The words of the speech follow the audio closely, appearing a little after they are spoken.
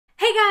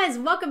guys,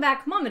 welcome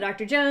back. Mama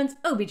Dr. Jones,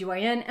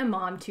 OBGYN, and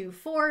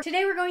Mom24.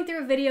 Today we're going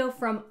through a video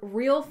from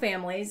Real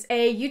Families,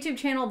 a YouTube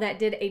channel that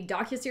did a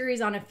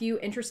docuseries on a few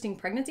interesting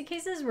pregnancy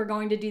cases. We're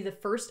going to do the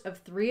first of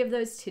 3 of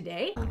those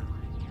today.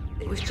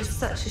 It was just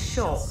such a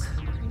shock.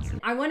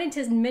 I wanted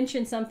to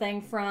mention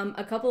something from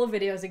a couple of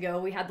videos ago.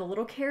 We had the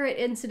little carrot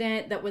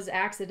incident that was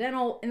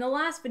accidental. In the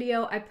last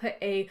video, I put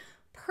a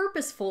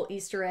purposeful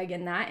Easter egg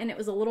in that, and it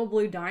was a little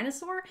blue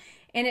dinosaur,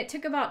 and it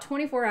took about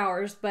 24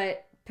 hours,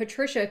 but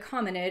Patricia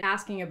commented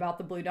asking about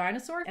the blue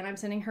dinosaur, and I'm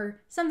sending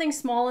her something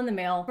small in the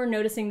mail for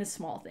noticing the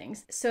small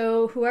things.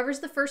 So whoever's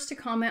the first to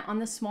comment on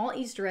the small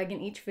Easter egg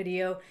in each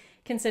video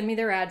can send me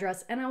their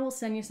address and I will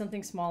send you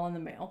something small in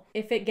the mail.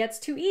 If it gets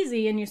too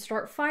easy and you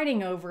start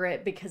fighting over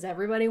it because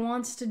everybody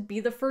wants to be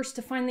the first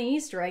to find the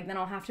Easter egg, then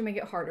I'll have to make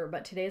it harder,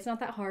 but today it's not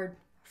that hard.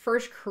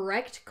 First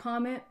correct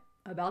comment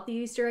about the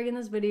Easter egg in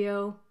this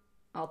video,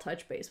 I'll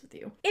touch base with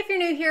you. If you're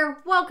new here,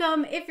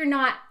 welcome. If you're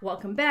not,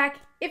 welcome back.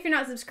 If you're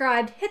not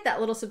subscribed, hit that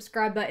little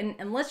subscribe button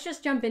and let's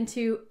just jump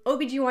into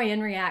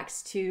OBGYN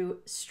reacts to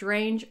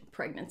strange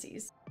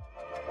pregnancies.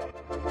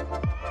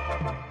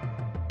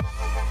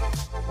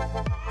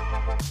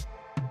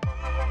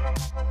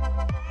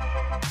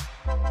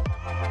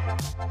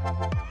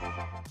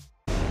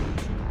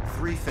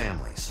 Three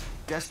families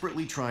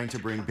desperately trying to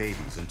bring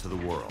babies into the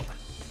world.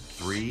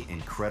 3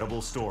 incredible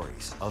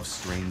stories of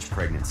strange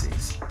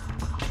pregnancies.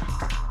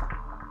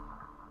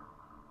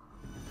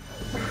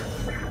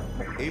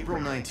 April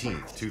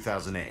 19th,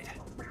 2008.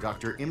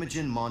 Dr.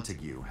 Imogen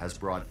Montague has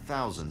brought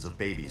thousands of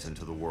babies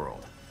into the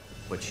world,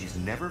 but she's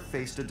never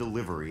faced a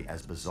delivery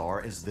as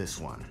bizarre as this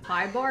one.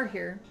 High bar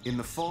here. In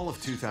the fall of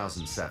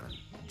 2007,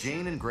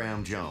 Jane and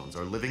Graham Jones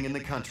are living in the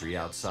country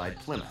outside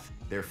Plymouth.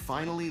 They're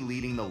finally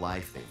leading the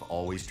life they've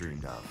always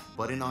dreamed of.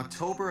 But in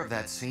October of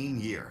that same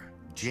year,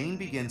 Jane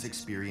begins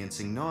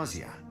experiencing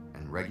nausea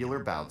and regular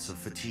bouts of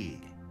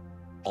fatigue.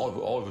 I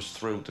was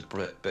thrilled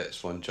to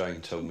bits when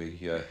Jane told me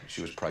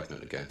she was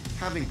pregnant again.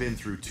 Having been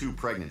through 2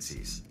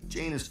 pregnancies,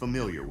 Jane is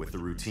familiar with the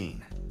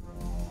routine.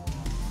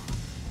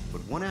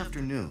 But one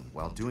afternoon,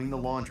 while doing the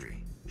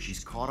laundry,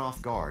 she's caught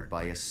off guard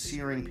by a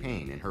searing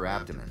pain in her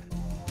abdomen.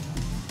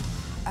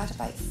 At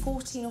about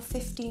 14 or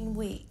 15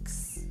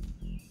 weeks,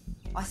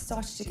 I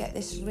started to get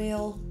this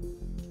real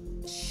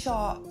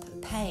sharp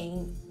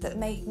pain that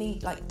made me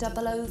like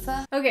double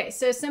over. Okay,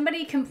 so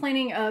somebody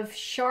complaining of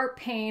sharp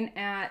pain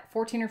at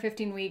 14 or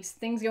 15 weeks,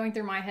 things going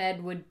through my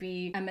head would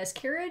be a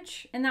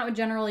miscarriage, and that would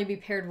generally be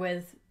paired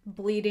with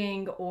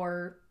bleeding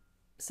or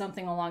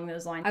something along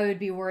those lines. I would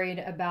be worried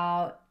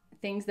about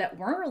things that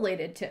weren't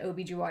related to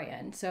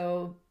OBGYN,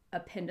 so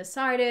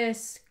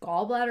appendicitis,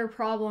 gallbladder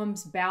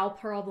problems, bowel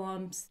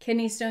problems,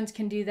 kidney stones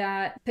can do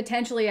that.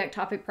 Potentially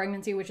ectopic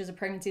pregnancy, which is a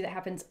pregnancy that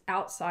happens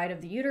outside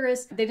of the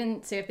uterus. They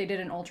didn't say if they did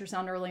an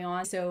ultrasound early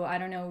on, so I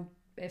don't know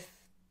if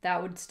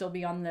that would still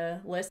be on the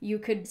list. You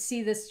could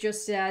see this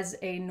just as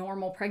a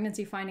normal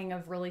pregnancy finding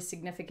of really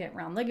significant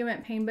round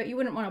ligament pain, but you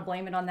wouldn't want to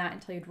blame it on that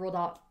until you'd ruled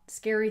out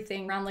scary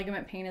thing. Round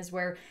ligament pain is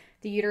where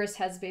the uterus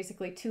has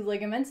basically 2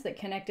 ligaments that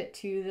connect it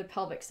to the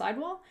pelvic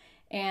sidewall.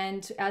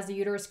 And as the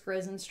uterus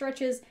grows and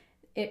stretches,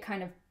 it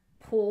kind of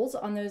pulls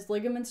on those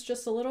ligaments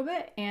just a little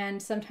bit.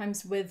 And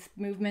sometimes with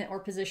movement or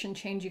position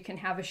change, you can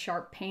have a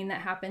sharp pain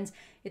that happens.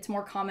 It's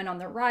more common on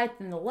the right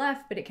than the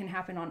left, but it can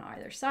happen on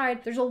either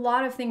side. There's a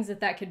lot of things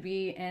that could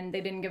be, and they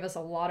didn't give us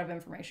a lot of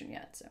information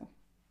yet. So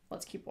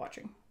let's keep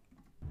watching.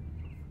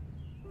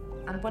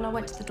 And when I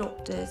went to the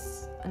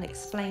doctors and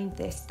explained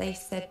this, they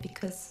said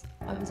because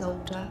I was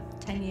older,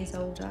 10 years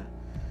older,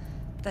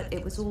 that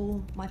it was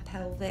all my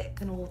pelvic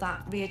and all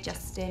that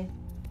readjusting.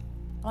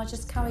 And I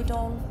just carried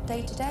on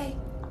day to day.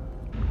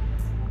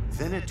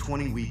 Then at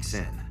 20 weeks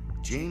in,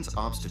 Jane's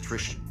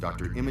obstetrician,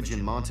 Dr.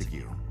 Imogen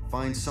Montague,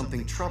 finds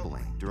something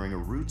troubling during a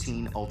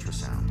routine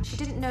ultrasound. She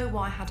didn't know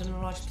why I had an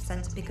enlarged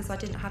placenta because I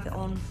didn't have it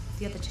on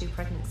the other 2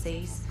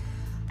 pregnancies.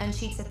 And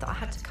she said that I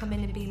had to come in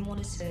and be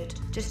monitored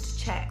just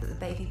to check that the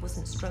baby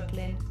wasn't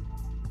struggling.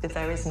 If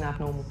there is an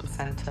abnormal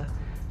placenta,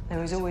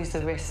 there is always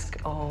the risk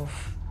of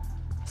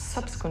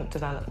subsequent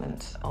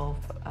development of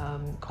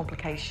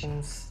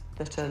complications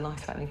that are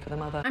life-threatening for the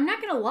mother. I'm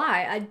not gonna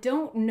lie, I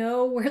don't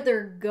know where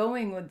they're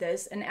going with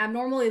this. An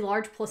abnormally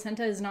large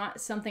placenta is not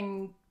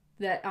something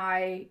that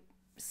I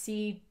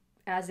see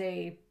as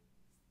a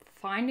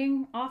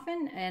finding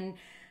often, and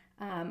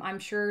I'm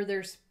sure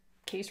there's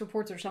case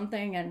reports or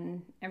something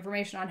and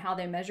information on how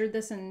they measured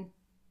this and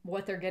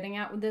what they're getting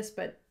at with this,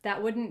 but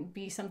that wouldn't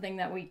be something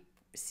that we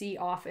see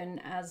often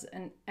as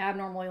an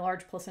abnormally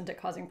large placenta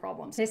causing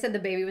problems. They said the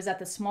baby was at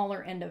the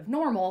smaller end of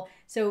normal,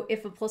 so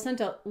if a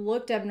placenta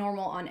looked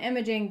abnormal on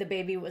imaging, the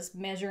baby was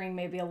measuring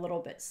maybe a little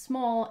bit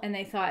small, and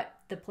they thought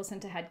the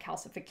placenta had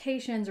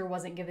calcifications or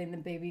wasn't giving the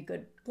baby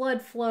good blood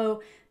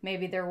flow.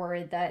 Maybe they're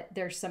worried that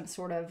there's some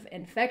sort of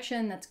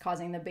infection that's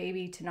causing the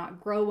baby to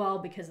not grow well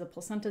because the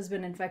placenta's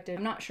been infected.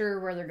 I'm not sure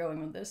where they're going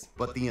with this.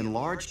 But the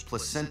enlarged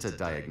placenta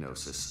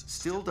diagnosis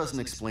still doesn't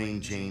explain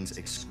Jane's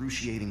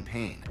excruciating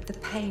pain. The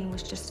pain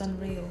was just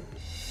unreal.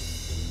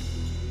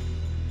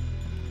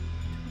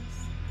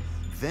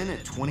 Then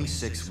at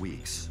 26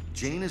 weeks,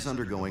 Jane is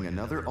undergoing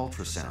another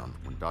ultrasound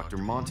when Dr.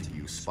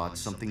 Montague spots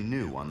something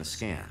new on the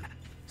scan.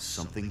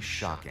 Something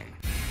shocking.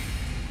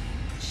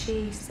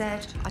 She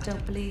said, I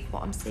don't believe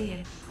what I'm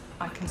seeing.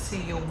 I can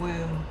see your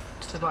womb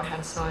to the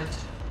right-hand side,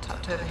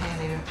 tucked over here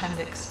near your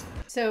appendix.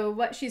 So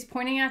what she's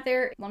pointing at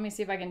there, let me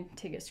see if I can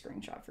take a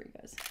screenshot for you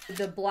guys.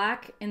 The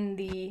black in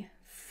the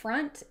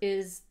front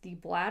is the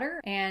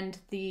bladder, and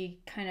the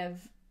kind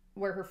of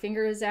where her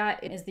finger is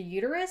at is the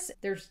uterus.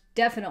 There's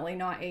definitely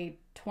not a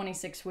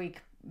 26-week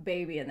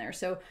baby in there.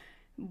 So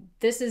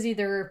this is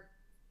either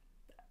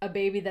a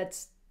baby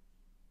that's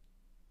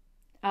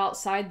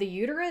outside the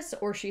uterus,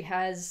 or she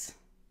has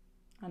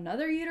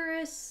another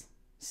uterus.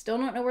 Still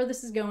don't know where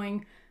this is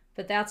going,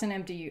 but that's an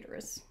empty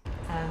uterus.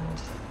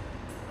 And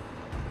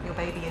your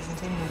baby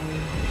isn't in the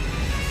womb.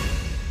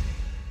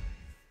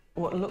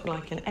 What looked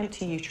like an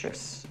empty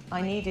uterus.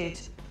 I needed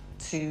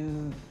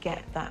to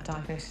get that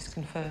diagnosis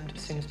confirmed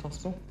as soon as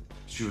possible.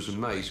 She was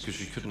amazed because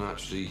she couldn't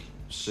actually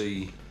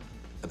see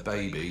a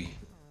baby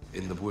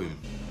in the womb.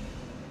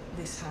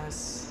 This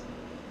has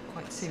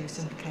quite serious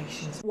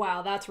implications.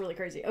 Wow, that's really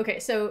crazy. Okay,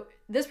 so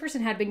this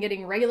person had been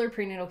getting regular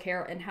prenatal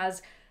care and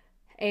has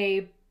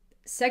a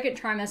second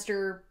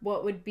trimester,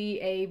 what would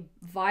be a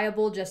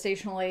viable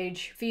gestational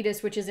age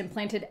fetus, which is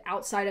implanted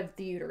outside of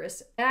the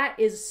uterus. That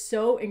is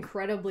so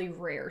incredibly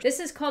rare. This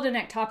is called an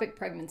ectopic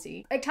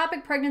pregnancy.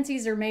 Ectopic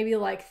pregnancies are maybe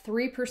like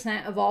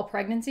 3% of all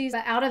pregnancies,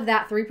 but out of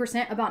that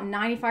 3%, about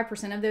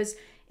 95% of those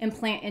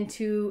implant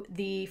into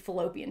the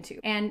fallopian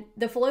tube. And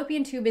the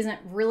fallopian tube isn't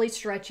really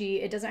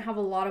stretchy. It doesn't have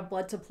a lot of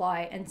blood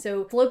supply. And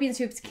so fallopian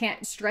tubes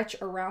can't stretch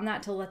around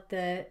that to let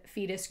the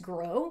fetus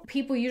grow.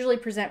 People usually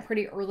present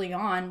pretty early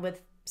on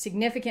with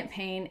significant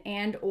pain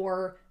and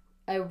or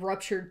a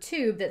ruptured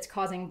tube that's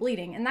causing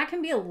bleeding, and that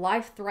can be a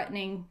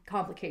life-threatening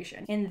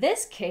complication. In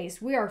this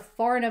case, we are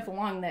far enough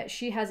along that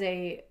she has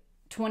a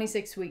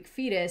 26-week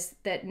fetus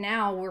that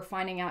now we're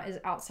finding out is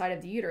outside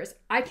of the uterus.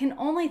 I can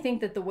only think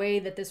that the way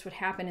that this would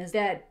happen is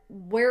that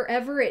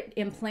wherever it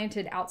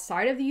implanted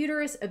outside of the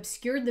uterus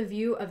obscured the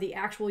view of the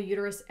actual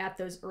uterus at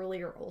those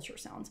earlier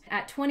ultrasounds.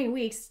 At 20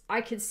 weeks,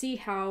 I could see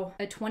how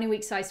a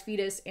 20-week size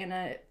fetus and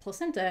a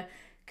placenta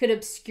could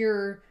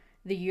obscure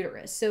the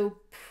uterus. So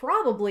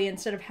probably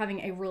instead of having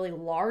a really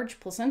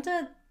large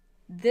placenta,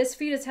 this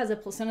fetus has a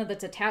placenta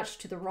that's attached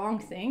to the wrong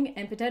thing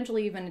and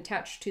potentially even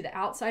attached to the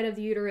outside of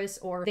the uterus,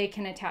 or they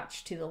can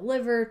attach to the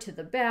liver, to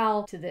the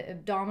bowel, to the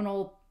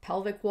abdominal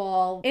pelvic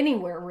wall,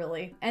 anywhere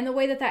really. And the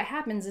way that that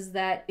happens is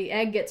that the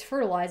egg gets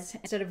fertilized.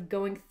 Instead of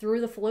going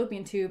through the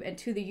fallopian tube and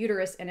to the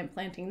uterus and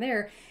implanting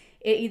there,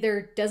 it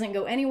either doesn't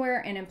go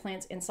anywhere and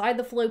implants inside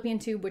the fallopian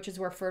tube, which is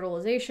where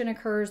fertilization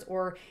occurs,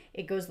 or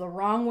it goes the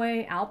wrong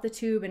way out the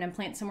tube and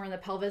implants somewhere in the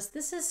pelvis.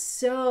 This is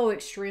so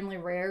extremely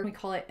rare. We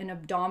call it an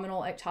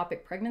abdominal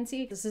ectopic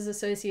pregnancy. This is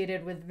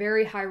associated with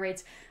very high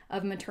rates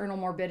of maternal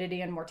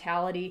morbidity and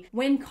mortality.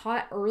 When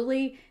caught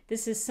early,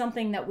 this is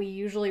something that we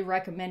usually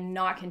recommend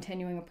not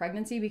continuing a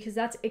pregnancy because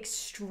that's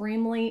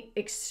extremely,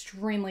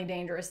 extremely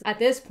dangerous. At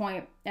this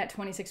point, at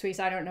 26 weeks,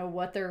 I don't know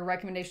what their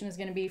recommendation is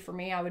going to be. For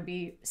me, I would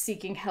be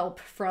seeking help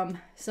from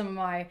some of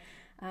my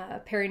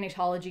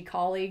perinatology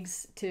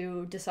colleagues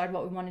to decide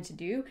what we wanted to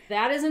do.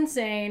 That is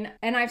insane.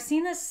 And I've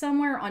seen this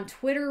somewhere on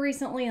Twitter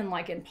recently and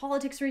like in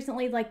politics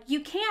recently, like you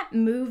can't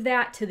move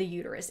that to the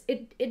uterus.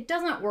 It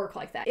doesn't work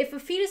like that. If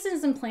a fetus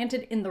is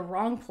implanted in the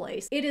wrong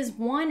place, it is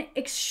one,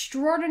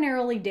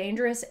 extraordinarily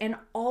dangerous and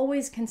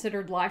always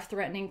considered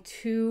life-threatening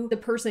to the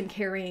person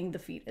carrying the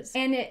fetus.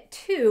 And it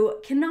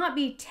two, cannot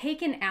be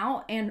taken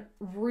out and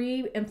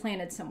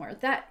re-implanted somewhere.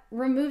 That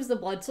removes the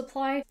blood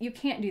supply. You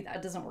can't do that.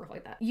 It doesn't work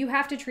like that. You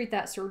have to treat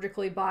that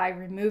surgically by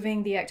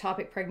removing the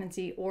ectopic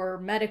pregnancy, or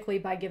medically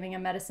by giving a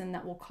medicine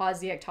that will cause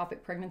the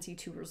ectopic pregnancy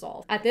to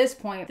resolve. At this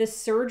point, the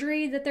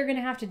surgery that they're going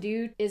to have to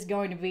do is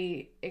going to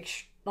be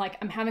like,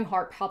 I'm having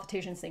heart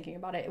palpitations thinking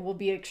about it. It will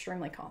be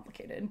extremely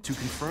complicated. To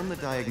confirm the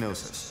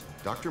diagnosis,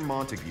 Dr.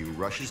 Montague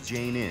rushes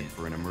Jane in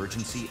for an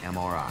emergency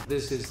MRI.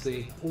 This is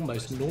the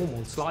almost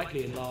normal,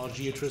 slightly enlarged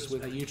uterus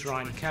with a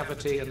uterine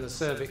cavity and the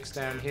cervix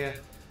down here,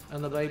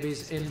 and the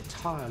baby's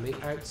entirely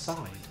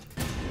outside.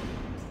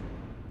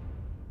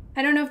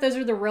 I don't know if those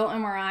are the real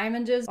MRI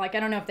images. Like, I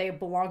don't know if they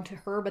belong to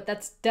her, but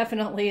that's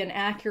definitely an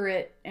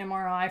accurate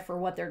MRI for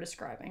what they're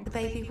describing. The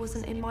baby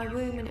wasn't in my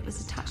womb and it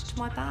was attached to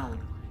my bowel.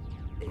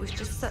 It was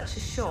just such a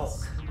shock.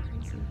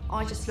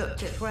 I just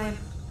looked at Graham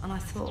and I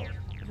thought,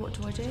 what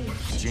do I do?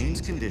 Jane's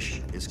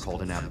condition is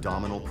called an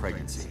abdominal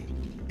pregnancy.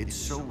 It's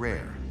so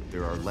rare,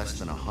 there are less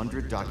than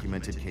 100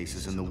 documented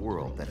cases in the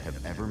world that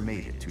have ever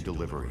made it to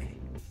delivery.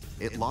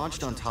 It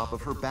lodged on top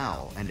of her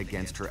bowel and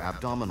against her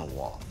abdominal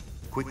wall,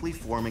 quickly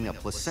forming a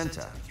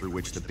placenta through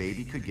which the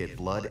baby could get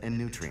blood and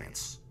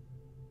nutrients.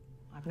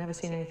 I've never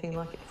seen anything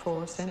like it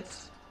before or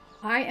since.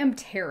 I am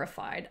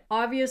terrified.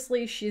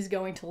 Obviously, she's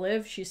going to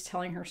live. She's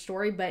telling her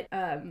story, but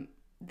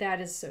that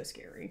is so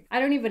scary.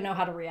 I don't even know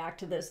how to react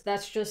to this.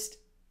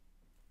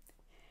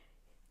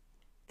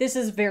 This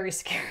is very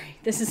scary.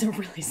 This is a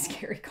really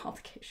scary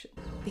complication.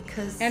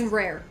 Because and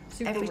rare.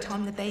 Super every rare.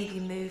 time the baby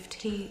moved,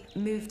 he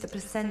moved the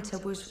placenta,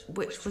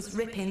 which was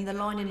ripping the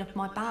lining of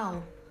my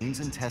bowel.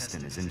 Jane's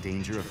intestine is in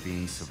danger of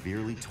being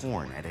severely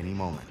torn at any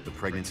moment. The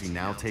pregnancy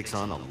now takes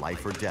on a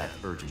life or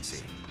death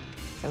urgency.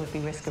 There would be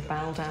risk of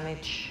bowel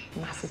damage,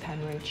 massive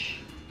hemorrhage.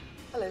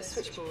 Hello,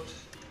 switchboard.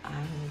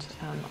 And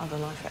other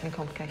life-threatening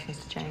complications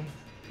to Jane.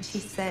 She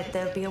said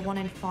there'll be a 1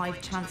 in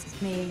 5 chance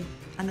of me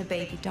and the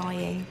baby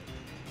dying.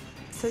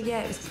 So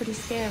yeah, it was pretty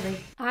scary.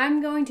 I'm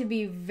going to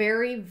be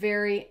very,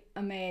 very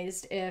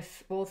amazed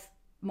if both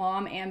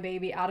mom and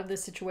baby out of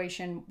this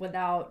situation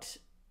without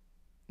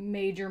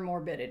major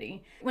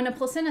morbidity. When a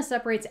placenta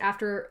separates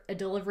after a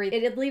delivery,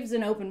 it leaves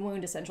an open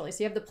wound essentially.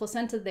 So you have the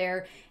placenta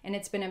there and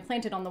it's been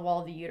implanted on the wall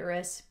of the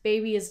uterus.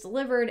 Baby is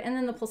delivered and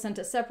then the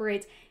placenta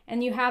separates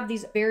and you have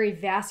these very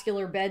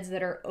vascular beds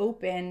that are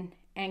open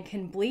and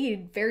can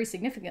bleed very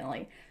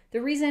significantly.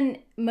 The reason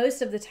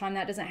most of the time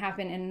that doesn't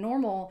happen in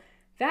normal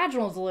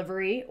vaginal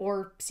delivery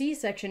or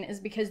C-section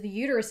is because the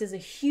uterus is a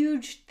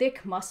huge,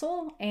 thick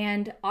muscle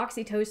and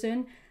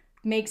oxytocin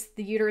makes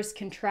the uterus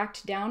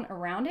contract down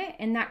around it,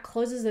 and that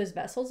closes those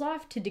vessels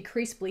off to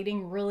decrease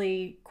bleeding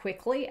really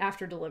quickly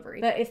after delivery.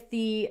 But if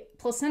the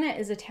placenta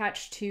is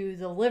attached to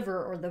the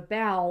liver or the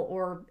bowel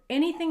or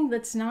anything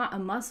that's not a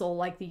muscle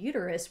like the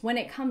uterus, when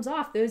it comes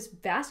off, those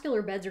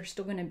vascular beds are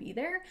still going to be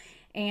there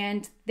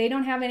and they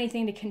don't have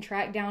anything to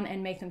contract down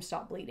and make them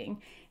stop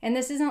bleeding. And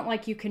this isn't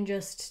like you can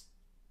just,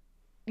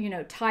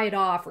 tie it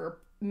off or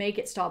make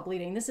it stop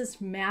bleeding. This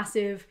is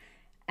massive,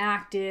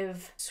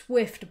 active,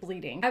 swift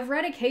bleeding. I've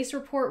read a case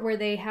report where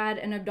they had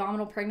an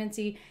abdominal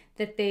pregnancy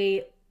that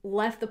they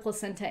left the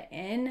placenta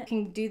in. You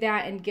can do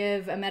that and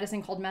give a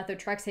medicine called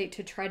methotrexate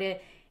to try to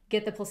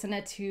get the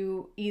placenta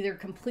to either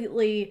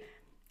completely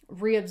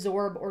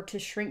reabsorb or to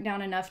shrink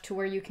down enough to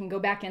where you can go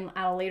back in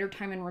at a later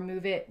time and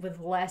remove it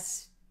with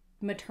less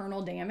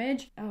maternal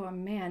damage. Oh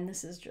man,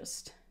 this is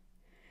just...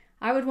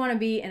 I would want to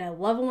be in a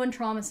level 1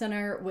 trauma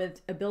center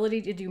with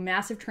ability to do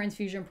massive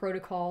transfusion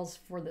protocols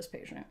for this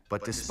patient.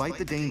 But despite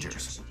the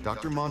dangers,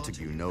 Dr.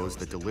 Montague knows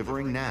that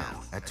delivering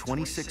now, at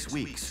 26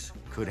 weeks,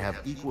 could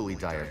have equally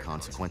dire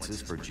consequences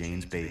for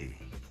Jane's baby.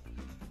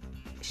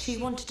 She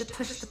wanted to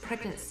push the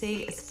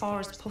pregnancy as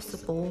far as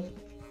possible.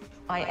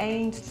 I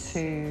aimed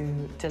to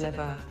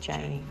deliver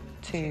Jane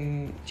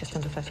to just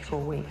under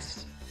 34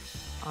 weeks.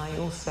 I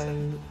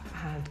also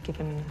had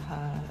given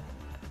her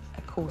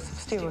a course of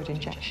steroid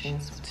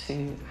injections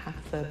to have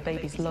the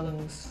baby's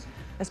lungs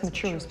as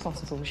mature as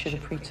possible should a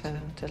preterm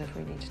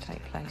delivery need to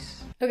take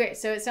place. Okay,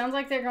 so it sounds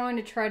like they're going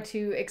to try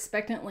to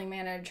expectantly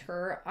manage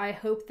her. I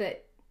hope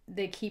that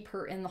they keep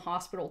her in the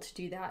hospital to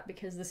do that,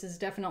 because this is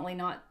definitely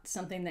not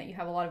something that you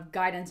have a lot of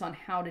guidance on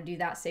how to do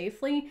that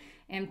safely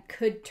and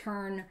could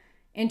turn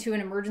into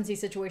an emergency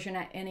situation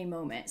at any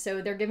moment.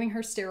 So they're giving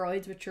her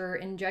steroids, which are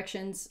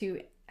injections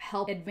to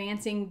help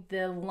advancing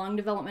the lung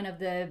development of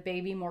the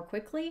baby more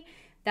quickly.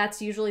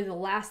 That's usually the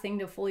last thing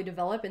to fully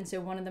develop, and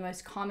so one of the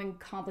most common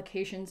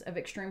complications of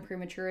extreme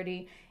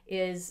prematurity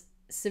is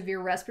severe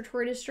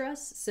respiratory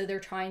distress, so they're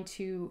trying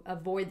to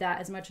avoid that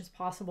as much as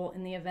possible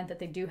in the event that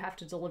they do have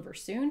to deliver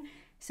soon.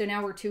 So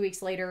now we're 2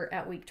 weeks later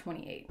at week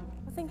 28.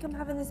 I think I'm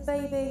having this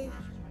baby.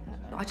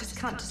 I just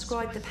can't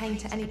describe the pain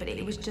to anybody.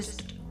 It was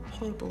just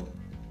horrible,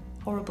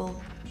 horrible.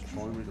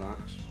 Try and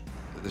relax.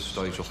 At this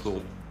stage I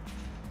thought,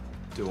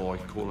 do I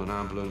call an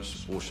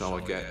ambulance or shall I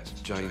get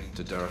Jane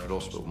to Derriford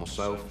Hospital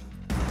myself?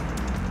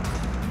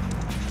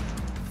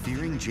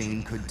 Fearing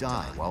Jane could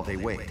die while they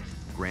wait,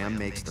 Graham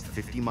makes the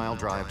 50-mile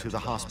drive to the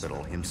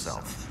hospital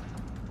himself.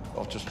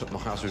 I just put my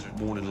hazard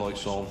warning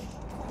lights on.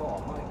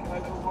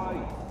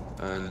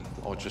 And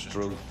I just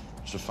drove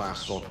so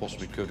fast as I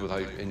possibly could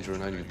without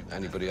injuring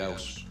anybody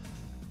else.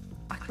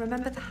 I can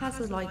remember the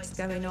hazard lights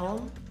going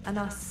on and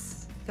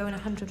us going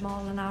 100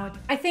 miles an hour.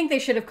 I think they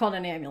should have called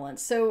an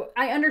ambulance. So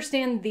I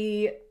understand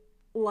the,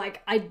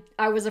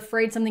 I was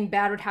afraid something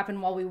bad would happen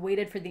while we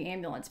waited for the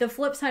ambulance. The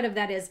flip side of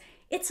that is,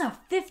 it's a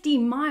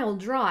 50-mile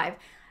drive.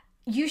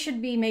 You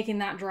should be making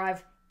that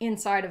drive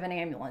inside of an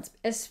ambulance,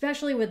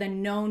 especially with a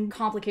known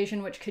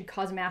complication which could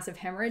cause massive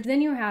hemorrhage.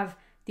 Then you have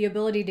the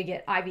ability to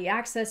get IV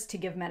access, to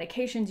give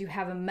medications. You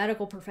have a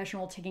medical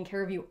professional taking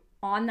care of you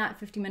on that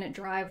 50-minute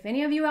drive. If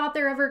any of you out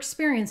there ever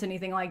experience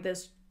anything like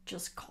this,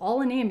 just call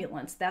an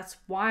ambulance. That's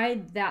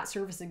why that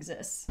service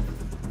exists.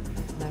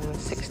 There were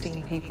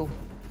 16 people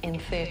in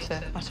theatre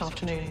that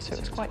afternoon, so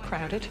it was quite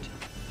crowded.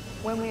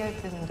 When we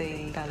opened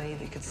the belly,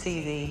 we could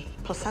see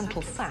the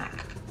placental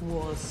sac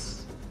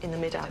was in the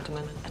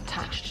mid-abdomen,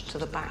 attached to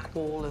the back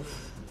wall of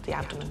the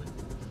abdomen,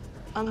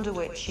 under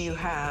which you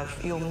have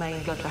your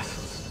main blood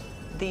vessels.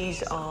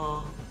 These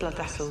are blood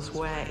vessels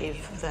where,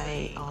 if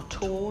they are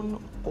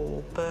torn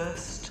or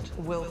burst,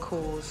 will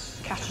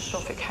cause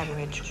catastrophic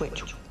hemorrhage,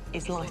 which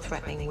is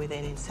life-threatening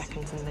within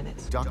seconds and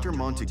minutes. Dr.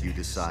 Montague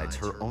decides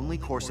her only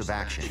course of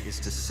action is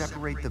to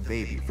separate the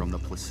baby from the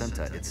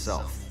placenta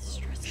itself.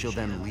 She'll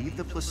then leave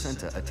the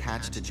placenta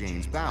attached to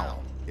Jane's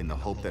bowel in the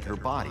hope that her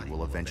body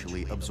will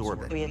eventually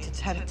absorb it. We had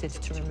attempted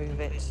to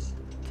remove it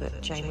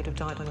that Jane would have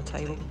died on the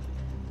table,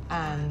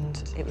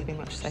 and it would be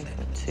much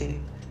safer to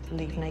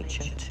leave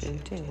nature to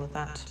deal with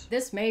that.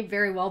 This may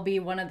very well be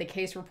one of the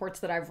case reports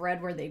that I've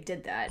read where they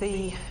did that.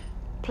 The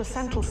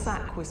placental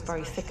sac was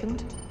very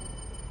thickened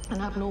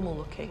and abnormal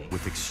looking.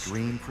 With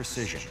extreme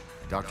precision,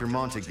 Dr.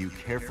 Montague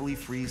carefully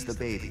frees the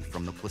baby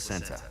from the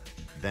placenta.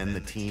 Then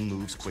the team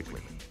moves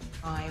quickly.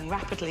 I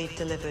rapidly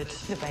delivered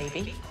the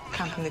baby,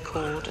 clamping the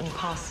cord and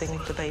passing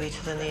the baby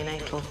to the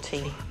neonatal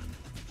team.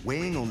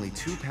 Weighing only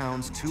 2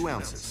 pounds 2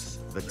 ounces,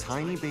 the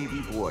tiny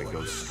baby boy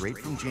goes straight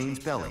from Jane's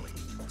belly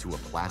to a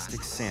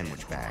plastic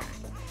sandwich bag.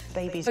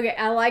 Babies. Okay,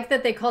 I like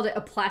that they called it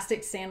a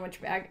plastic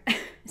sandwich bag.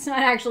 It's not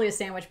actually a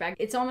sandwich bag.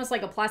 It's almost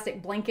like a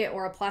plastic blanket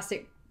or a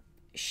plastic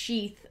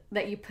sheath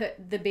that you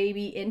put the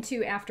baby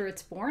into after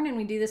it's born. And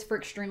we do this for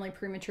extremely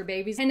premature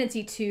babies.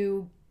 Tendency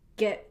to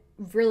get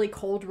really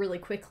cold really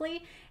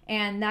quickly,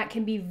 and that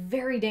can be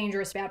very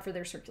dangerous. Bad for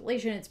their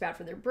circulation, it's bad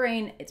for their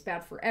brain, it's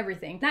bad for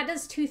everything. That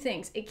does two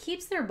things. It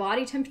keeps their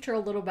body temperature a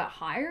little bit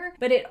higher,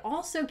 but it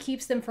also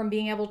keeps them from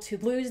being able to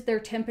lose their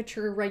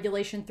temperature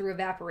regulation through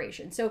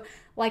evaporation. So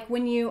like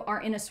when you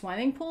are in a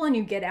swimming pool and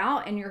you get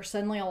out and you're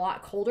suddenly a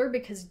lot colder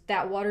because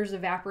that water's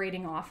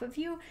evaporating off of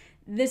you,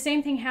 the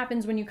same thing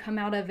happens when you come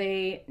out of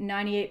a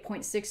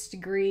 98.6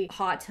 degree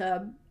hot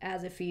tub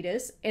as a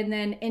fetus and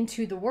then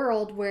into the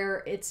world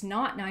where it's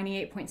not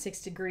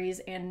 98.6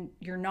 degrees and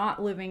you're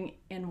not living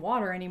in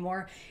water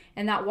anymore,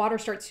 and that water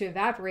starts to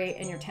evaporate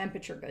and your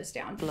temperature goes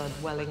down. Blood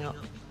welling up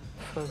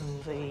from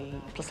the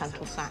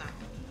placental sac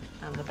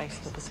and the base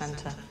of the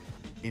placenta.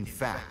 In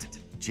fact,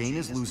 Jane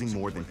is losing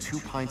more than 2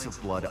 pints of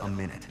blood a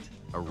minute,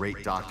 a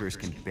rate doctors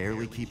can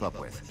barely keep up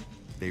with.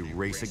 They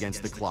race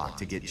against the clock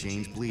to get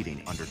Jane's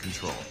bleeding under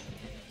control.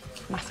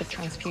 Massive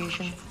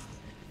transfusion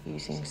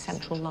using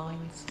central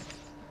lines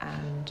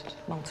and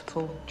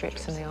multiple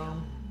drips in the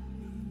arm.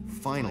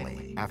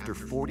 Finally, after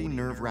 40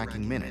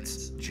 nerve-wracking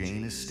minutes,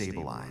 Jane is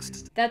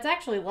stabilized. That's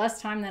actually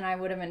less time than I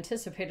would have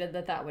anticipated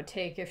that would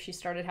take if she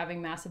started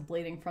having massive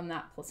bleeding from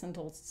that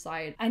placental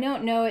side. I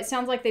don't know, it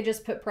sounds like they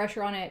just put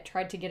pressure on it,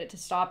 tried to get it to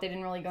stop. They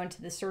didn't really go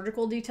into the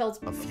surgical details.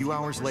 A few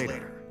hours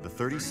later, the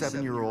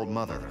 37-year-old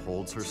mother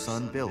holds her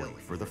son Billy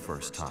for the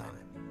first time.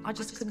 I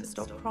just couldn't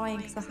stop crying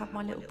because I had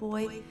my little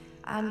boy,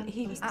 and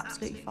he was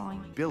absolutely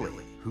fine.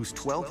 Billy, who's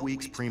 12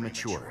 weeks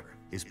premature,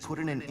 is put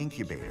in an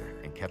incubator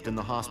and kept in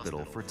the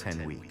hospital for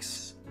 10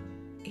 weeks.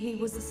 He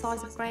was the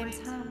size of Graham's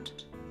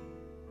hand.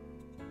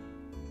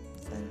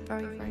 So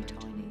very, very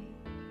tiny.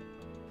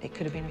 It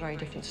could have been a very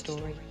different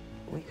story.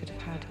 We could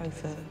have had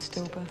both a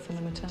stillbirth and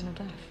a maternal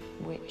death,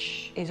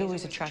 which is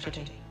always a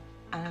tragedy.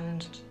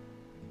 And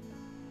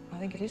I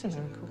think it is a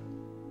miracle.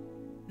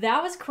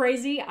 That was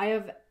crazy. I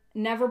have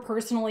never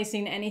personally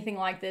seen anything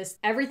like this.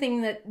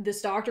 Everything that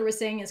this doctor was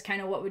saying is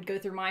kind of what would go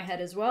through my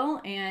head as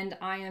well, and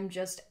I am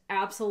just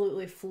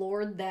absolutely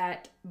floored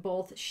that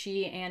both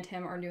she and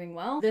him are doing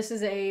well. This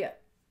is a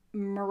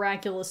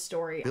miraculous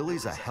story.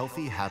 Billy's a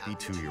healthy, happy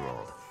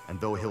 2-year-old,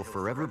 and though he'll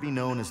forever be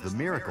known as the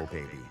miracle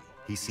baby,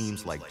 he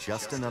seems like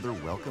just another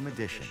welcome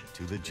addition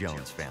to the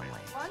Jones family.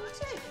 1,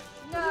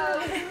 2.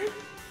 No.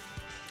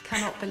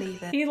 Cannot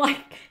believe it. He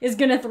is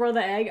gonna throw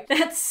the egg.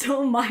 That's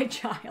so my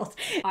child.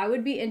 I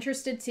would be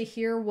interested to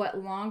hear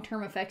what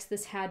long-term effects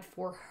this had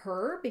for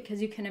her,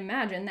 because you can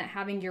imagine that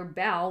having your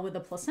bowel with a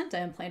placenta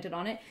implanted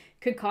on it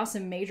could cause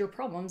some major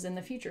problems in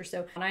the future.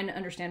 So I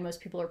understand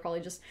most people are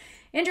probably just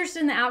interested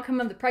in the outcome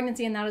of the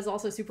pregnancy, and that is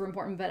also super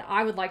important, but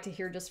I would like to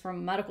hear just from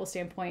a medical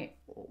standpoint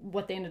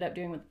what they ended up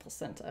doing with the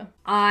placenta.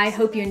 I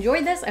hope you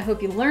enjoyed this. I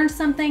hope you learned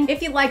something.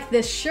 If you like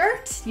this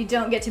shirt, you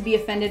don't get to be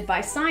offended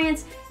by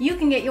science, you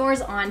can get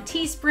yours on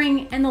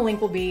Teespring, and the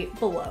link will be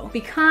below.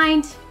 Be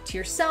kind to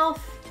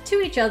yourself,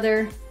 to each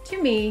other,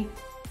 to me.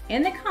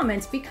 In the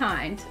comments, be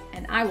kind,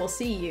 and I will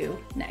see you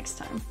next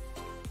time.